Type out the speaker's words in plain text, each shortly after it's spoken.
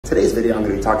today's video I'm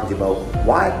going to be talking to you about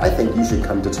why I think you should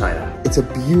come to China. It's a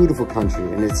beautiful country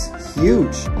and it's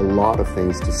huge. A lot of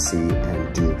things to see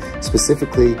and do,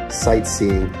 specifically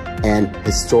sightseeing and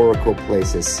historical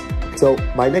places. So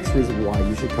my next reason why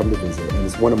you should come to visit, and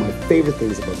it's one of my favorite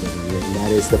things about living here, and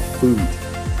that is the food.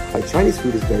 Chinese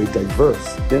food is very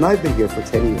diverse, and I've been here for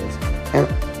 10 years, and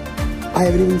I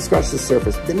haven't even scratched the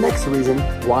surface. The next reason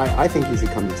why I think you should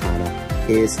come to China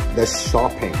is the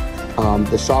shopping.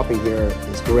 The shopping here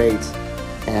is great,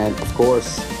 and of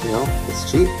course, you know,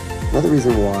 it's cheap. Another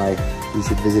reason why you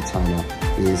should visit China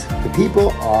is the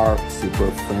people are super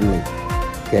friendly.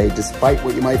 Okay, despite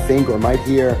what you might think or might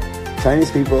hear, Chinese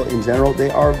people in general,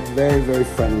 they are very, very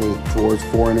friendly towards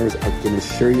foreigners. I can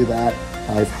assure you that.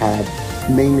 I've had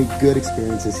mainly good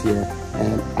experiences here,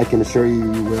 and I can assure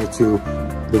you, you will too.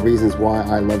 The reasons why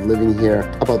I love living here,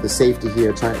 about the safety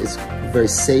here. China is a very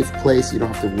safe place. You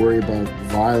don't have to worry about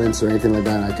violence or anything like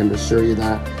that. I can assure you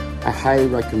that. I highly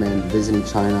recommend visiting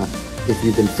China. If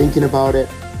you've been thinking about it,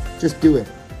 just do it.